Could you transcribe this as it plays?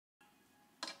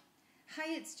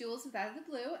Hi, it's Jules with Out of the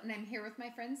Blue, and I'm here with my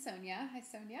friend Sonia. Hi,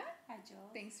 Sonia. Hi,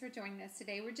 Jules. Thanks for joining us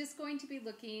today. We're just going to be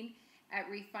looking at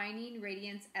Refining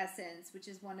Radiance Essence, which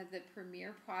is one of the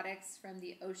premier products from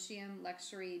the Ocean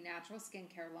Luxury Natural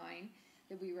Skincare line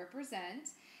that we represent.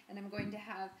 And I'm going to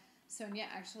have Sonia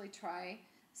actually try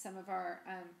some of our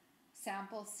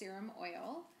sample serum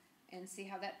oil and see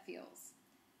how that feels.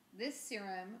 This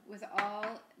serum, with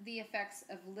all the effects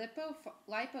of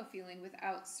lipofilling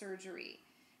without surgery,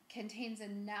 contains a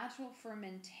natural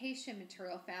fermentation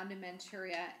material found in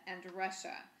Manchuria and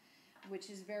Russia, which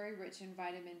is very rich in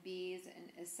vitamin B's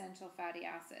and essential fatty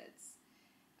acids.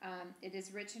 It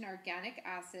is rich in organic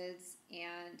acids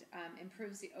and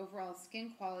improves the overall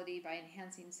skin quality by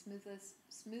enhancing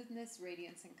smoothness,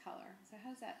 radiance, and color. So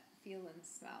how does that feel and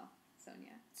smell,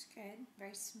 Sonia? It's good.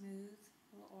 Very smooth,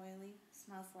 a little oily.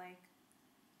 Smells like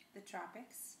the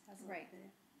tropics. Has a Right, little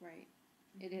bit right.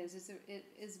 It is. It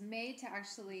is made to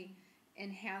actually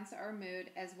enhance our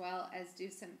mood as well as do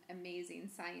some amazing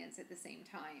science at the same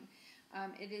time.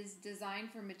 It is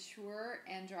designed for mature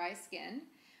and dry skin,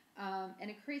 and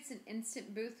it creates an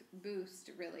instant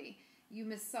boost, really. You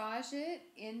massage it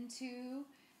into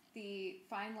the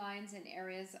fine lines and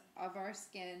areas of our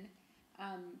skin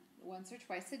once or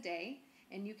twice a day.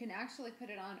 And you can actually put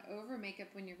it on over makeup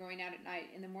when you're going out at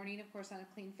night. In the morning, of course, on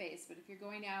a clean face. But if you're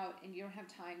going out and you don't have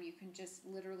time, you can just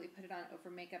literally put it on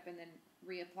over makeup and then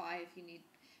reapply if you need.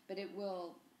 But it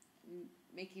will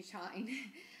make you shine.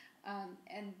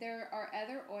 And there are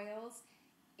other oils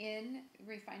in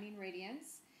Refining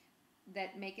Radiance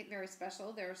that make it very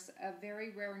special. There's a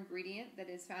very rare ingredient that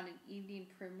is found in evening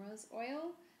primrose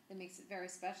oil that makes it very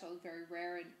special, very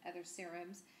rare in other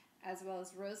serums, as well as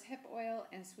rosehip oil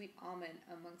and sweet almond,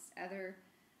 amongst other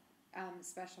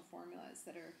special formulas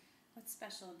that are... What's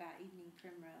special about evening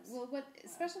primrose? Well,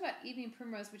 what's special about evening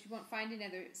primrose, which you won't find in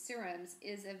other serums,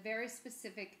 is a very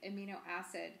specific amino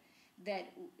acid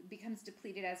that becomes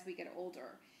depleted as we get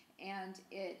older. And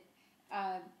it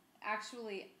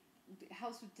actually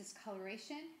helps with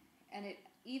discoloration, and it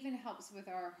even helps with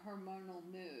our hormonal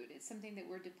mood. It's something that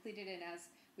we're depleted in as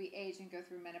we age and go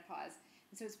through menopause.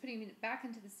 And so it's putting it back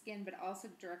into the skin, but also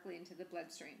directly into the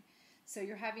bloodstream. So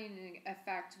you're having an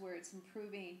effect where it's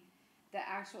improving the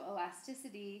actual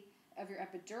elasticity of your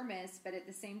epidermis, but at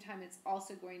the same time it's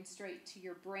also going straight to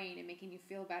your brain and making you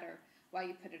feel better while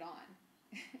you put it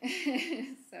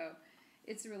on. So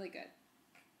it's really good.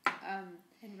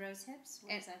 And rose hips?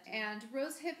 What does that do? And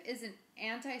rosehip is an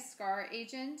anti-scar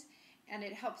agent, and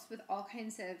it helps with all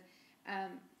kinds of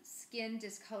skin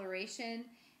discoloration,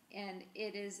 and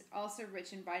it is also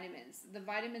rich in vitamins. The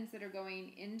vitamins that are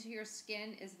going into your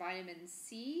skin is vitamin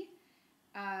C,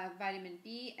 vitamin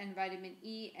B, and vitamin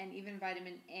E, and even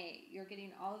vitamin A. You're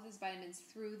getting all of those vitamins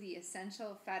through the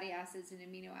essential fatty acids and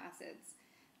amino acids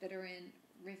that are in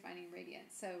Refining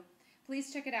Radiance. So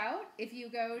please check it out. If you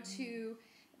go to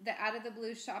the Out of the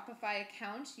Blue Shopify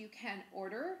account, you can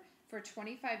order for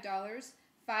 $25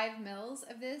 5 mils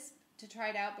of this to try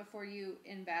it out before you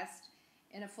invest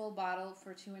in a full bottle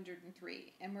for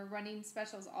 $203. And we're running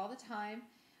specials all the time.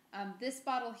 This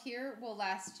bottle here will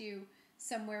last you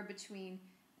somewhere between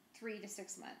 3 to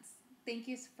 6 months. Thank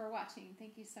you for watching.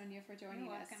 Thank you, Sonia, for joining us. You're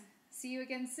welcome. See you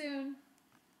again soon.